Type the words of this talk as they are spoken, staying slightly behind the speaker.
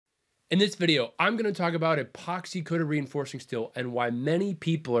In this video, I'm going to talk about epoxy coated reinforcing steel and why many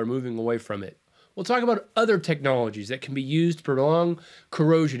people are moving away from it. We'll talk about other technologies that can be used to prolong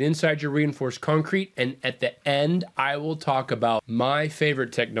corrosion inside your reinforced concrete. And at the end, I will talk about my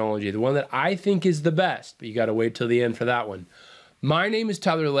favorite technology, the one that I think is the best, but you got to wait till the end for that one. My name is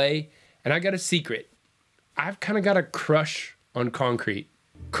Tyler Lay, and I got a secret. I've kind of got a crush on concrete.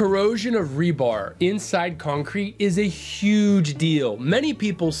 Corrosion of rebar inside concrete is a huge deal. Many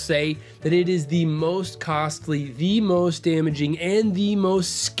people say that it is the most costly, the most damaging, and the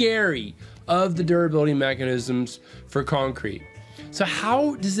most scary of the durability mechanisms for concrete. So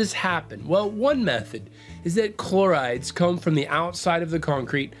how does this happen? Well, one method is that chlorides come from the outside of the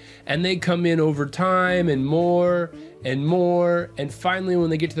concrete and they come in over time and more and more, and finally when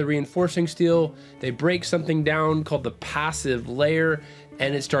they get to the reinforcing steel, they break something down called the passive layer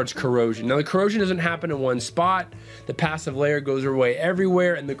and it starts corrosion. Now the corrosion doesn't happen in one spot, the passive layer goes away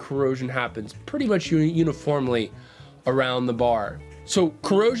everywhere and the corrosion happens pretty much uniformly around the bar. So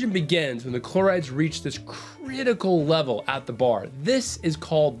corrosion begins when the chlorides reach this critical level at the bar. This is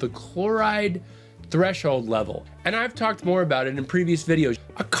called the chloride threshold level, and I've talked more about it in previous videos.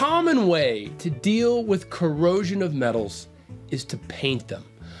 A common way to deal with corrosion of metals is to paint them.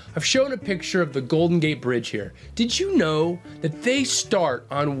 I've shown a picture of the Golden Gate Bridge here. Did you know that they start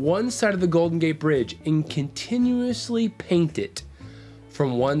on one side of the Golden Gate Bridge and continuously paint it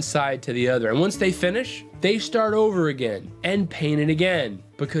from one side to the other? And once they finish, they start over again and paint it again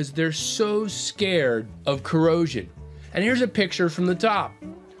because they're so scared of corrosion. And here's a picture from the top.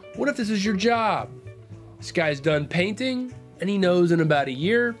 What if this is your job? This guy's done painting and he knows in about a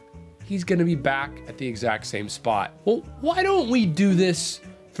year, he's gonna be back at the exact same spot. Well, why don't we do this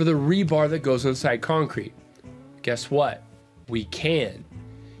for the rebar that goes inside concrete? Guess what? We can.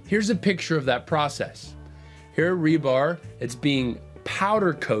 Here's a picture of that process. Here, rebar, it's being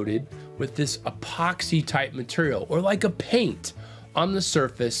powder coated with this epoxy type material, or like a paint on the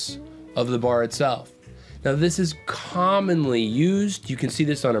surface of the bar itself. Now this is commonly used. You can see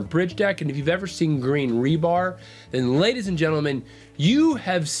this on a bridge deck, and if you've ever seen green rebar, then ladies and gentlemen, you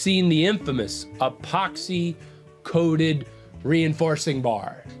have seen the infamous epoxy coated reinforcing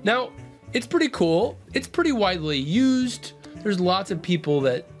bar. Now, it's pretty cool. It's pretty widely used. There's lots of people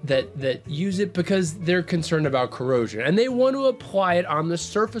that use it because they're concerned about corrosion and they want to apply it on the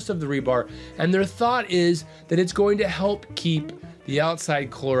surface of the rebar, and their thought is that it's going to help keep the outside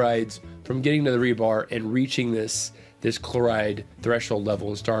chlorides from getting to the rebar and reaching this chloride threshold level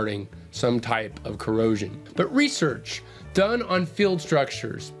and starting some type of corrosion. But research done on field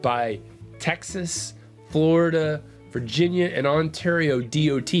structures by Texas, Florida, Virginia, and Ontario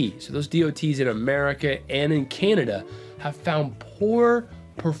DOT, so those DOTs in America and in Canada, have found poor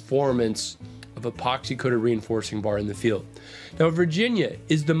performance of epoxy coated reinforcing bar in the field. Now Virginia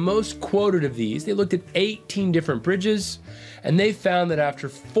is the most quoted of these. They looked at 18 different bridges and they found that after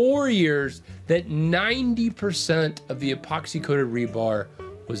 4 years that 90% of the epoxy coated rebar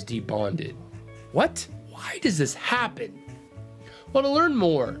was debonded. What? Why does this happen? Well, to learn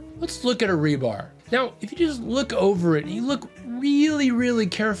more, let's look at a rebar. Now, if you just look over it and you look really, really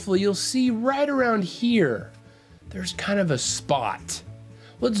carefully, you'll see right around here, there's kind of a spot.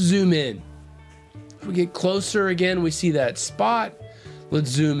 Let's zoom in. If we get closer again, we see that spot. Let's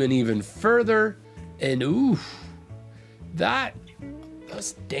zoom in even further, and ooh,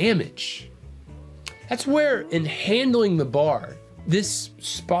 that's damage. That's where, in handling the bar, this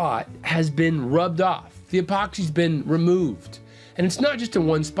spot has been rubbed off. The epoxy's been removed. And it's not just in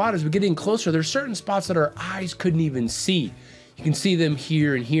one spot. As we get in closer, there's certain spots that our eyes couldn't even see. You can see them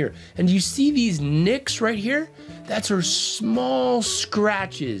here and here. And you see these nicks right here? That's our small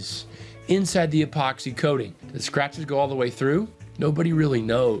scratches inside the epoxy coating. Do the scratches go all the way through? Nobody really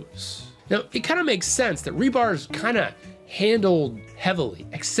knows. Now, it kind of makes sense that rebar is kind of handled heavily,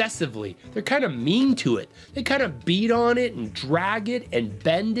 excessively. They're kind of mean to it. They kind of beat on it and drag it and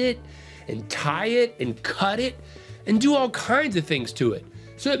bend it and tie it and cut it and do all kinds of things to it.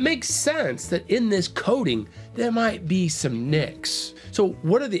 So it makes sense that in this coating, there might be some nicks. So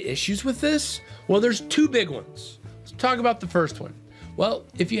what are the issues with this? Well, there's two big ones. Let's talk about the first one. Well,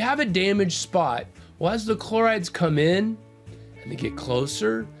 if you have a damaged spot, well, as the chlorides come in and they get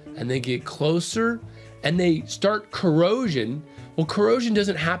closer and they get closer and they start corrosion, well, corrosion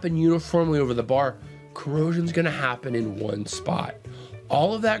doesn't happen uniformly over the bar. Corrosion's gonna happen in one spot.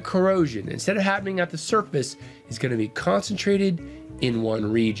 All of that corrosion, instead of happening at the surface, is going to be concentrated in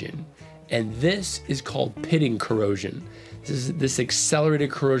one region. And this is called pitting corrosion. This accelerated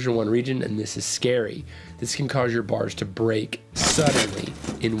corrosion in one region, and this is scary. This can cause your bars to break suddenly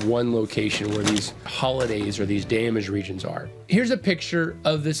in one location where these holidays or these damaged regions are. Here's a picture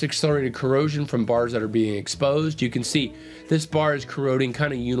of this accelerated corrosion from bars that are being exposed. You can see this bar is corroding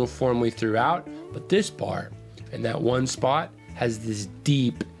kind of uniformly throughout, but this bar in that one spot has this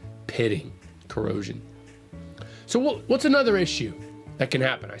deep pitting corrosion. So what's another issue that can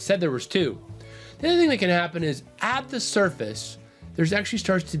happen? I said there was two. The other thing that can happen is at the surface, there's actually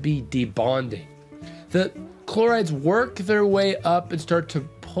starts to be debonding. The chlorides work their way up and start to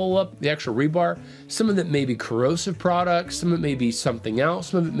pull up the actual rebar. Some of it may be corrosive products, some of it may be something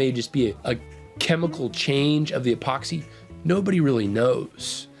else, some of it may just be a chemical change of the epoxy. Nobody really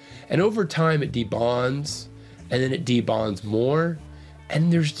knows. And over time it debonds, and then it debonds more,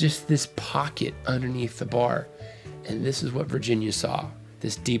 and there's just this pocket underneath the bar. And this is what Virginia saw,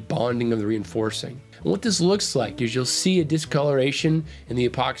 this debonding of the reinforcing. And what this looks like is you'll see a discoloration in the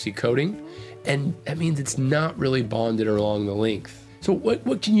epoxy coating, and that means it's not really bonded along the length. So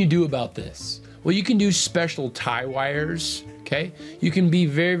what can you do about this? Well, you can do special tie wires, okay? You can be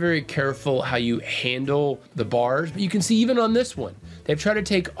very, very careful how you handle the bars, but you can see even on this one, they've tried to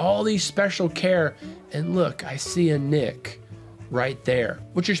take all these special care, and look, I see a nick right there.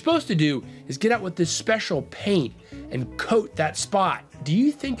 What you're supposed to do is get out with this special paint and coat that spot. Do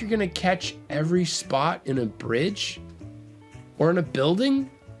you think you're gonna catch every spot in a bridge or in a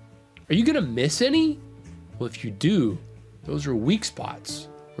building? Are you gonna miss any? Well, if you do, those are weak spots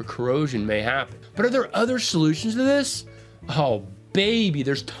where corrosion may happen. But are there other solutions to this? Oh, baby,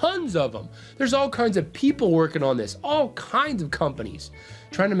 there's tons of them. There's all kinds of people working on this, all kinds of companies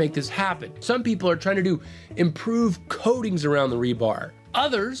trying to make this happen. Some people are trying to do improved coatings around the rebar.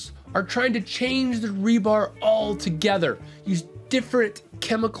 Others are trying to change the rebar altogether. Use different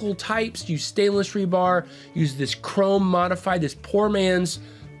chemical types, use stainless rebar, use this chrome modified, this poor man's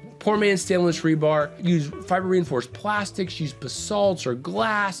stainless rebar, use fiber reinforced plastics, use basalts or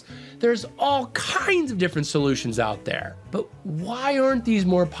glass. There's all kinds of different solutions out there. But why aren't these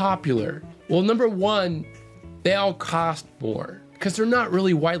more popular? Well, number one, they all cost more because they're not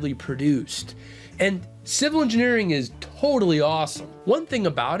really widely produced. And civil engineering is totally awesome. One thing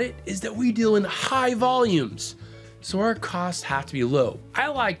about it is that we deal in high volumes, so our costs have to be low. I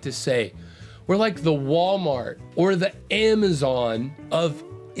like to say we're like the Walmart or the Amazon of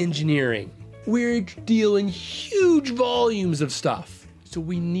engineering. We deal in huge volumes of stuff, so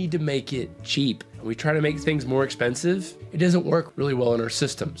we need to make it cheap. And we try to make things more expensive, it doesn't work really well in our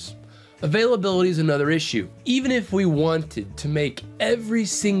systems. Availability is another issue. Even if we wanted to make every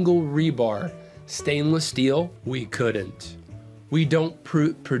single rebar stainless steel, we couldn't. We don't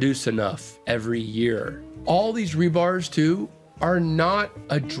produce enough every year. All these rebars too are not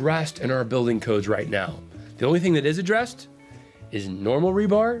addressed in our building codes right now. The only thing that is addressed is normal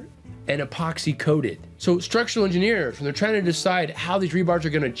rebar and epoxy coated. So structural engineers, when they're trying to decide how these rebars are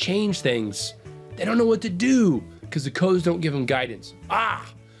gonna change things, they don't know what to do because the codes don't give them guidance.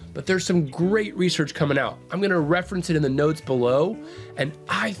 But there's some great research coming out. I'm gonna reference it in the notes below, and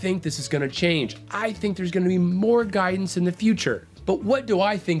I think this is gonna change. I think there's gonna be more guidance in the future. But what do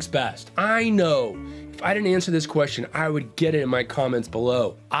I think's best? I know if I didn't answer this question, I would get it in my comments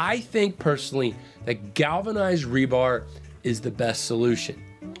below. I think personally that galvanized rebar is the best solution.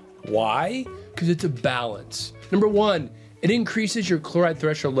 Why? Because it's a balance. Number one, it increases your chloride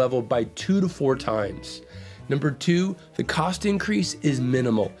threshold level by 2 to 4 times. Number two, the cost increase is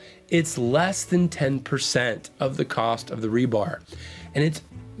minimal. It's less than 10% of the cost of the rebar. And it's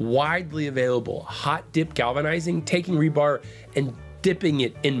widely available. Hot dip galvanizing, taking rebar and dipping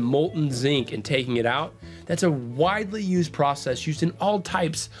it in molten zinc and taking it out, that's a widely used process used in all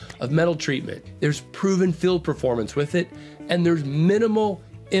types of metal treatment. There's proven field performance with it, and there's minimal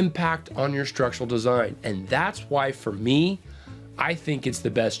impact on your structural design. And that's why, for me, I think it's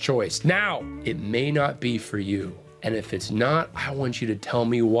the best choice. Now, it may not be for you. And if it's not, I want you to tell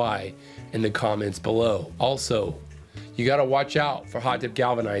me why in the comments below. Also, you gotta watch out for hot dip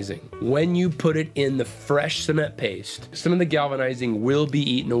galvanizing. When you put it in the fresh cement paste, some of the galvanizing will be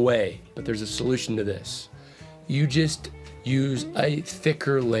eaten away, but there's a solution to this. You just use a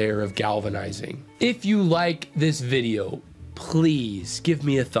thicker layer of galvanizing. If you like this video, please give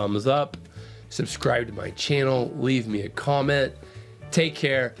me a thumbs up, subscribe to my channel, leave me a comment. Take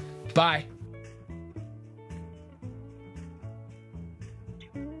care, bye.